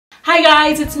Hi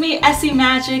guys, it's me, Essie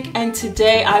Magic, and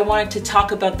today I wanted to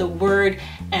talk about the word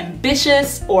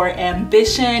ambitious or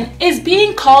ambition. Is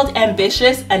being called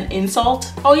ambitious an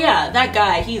insult? Oh yeah, that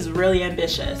guy, he's really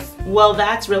ambitious. Well,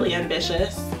 that's really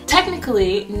ambitious.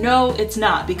 Technically, no, it's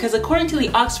not, because according to the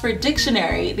Oxford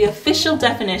Dictionary, the official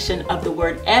definition of the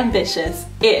word ambitious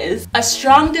is a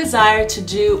strong desire to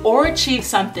do or achieve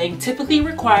something, typically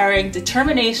requiring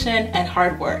determination and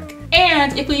hard work.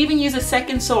 And if we even use a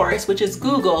second source, which is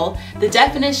Google, the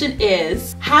definition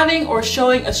is having or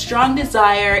showing a strong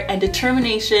desire and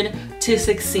determination to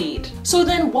succeed. So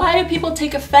then why do people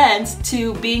take offense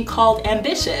to being called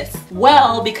ambitious?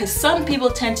 Well, because some people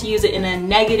tend to use it in a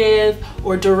negative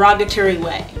or derogatory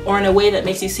way, or in a way that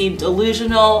makes you seem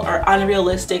delusional or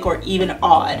unrealistic or even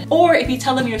odd. Or if you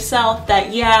tell them yourself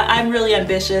that, yeah, I'm really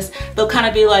ambitious, they'll kind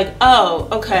of be like, oh,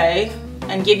 okay,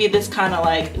 and give you this kind of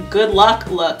like good luck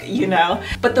look, you know?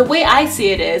 But the way I see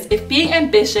it is, if being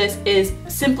ambitious is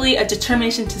simply a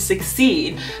determination to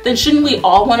succeed, then shouldn't we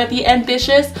all want to be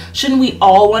ambitious? Shouldn't we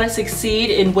all want to succeed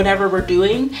in whatever we're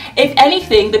doing? If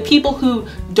anything, the people who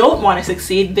don't want to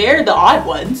succeed, they're the odd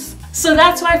ones. So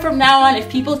that's why from now on, if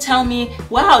people tell me,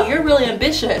 wow, you're really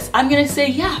ambitious, I'm gonna say,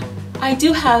 yeah, I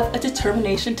do have a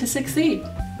determination to succeed.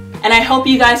 And I hope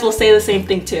you guys will say the same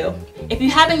thing too. If you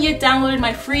haven't yet downloaded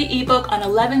my free ebook on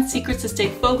 11 secrets to stay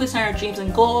focused on your dreams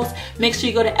and goals, make sure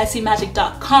you go to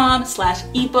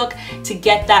essiemagic.com/ebook to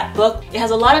get that book. It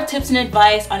has a lot of tips and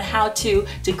advice on how to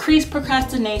decrease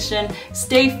procrastination,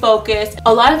 stay focused.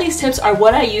 A lot of these tips are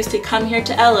what I use to come here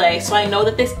to LA, so I know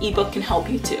that this ebook can help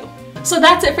you too. So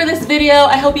that's it for this video.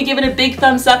 I hope you give it a big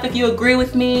thumbs up if you agree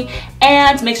with me,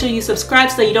 and make sure you subscribe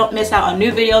so that you don't miss out on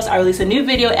new videos. I release a new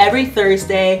video every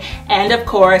Thursday, and of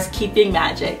course, keep being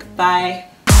magic. Bye.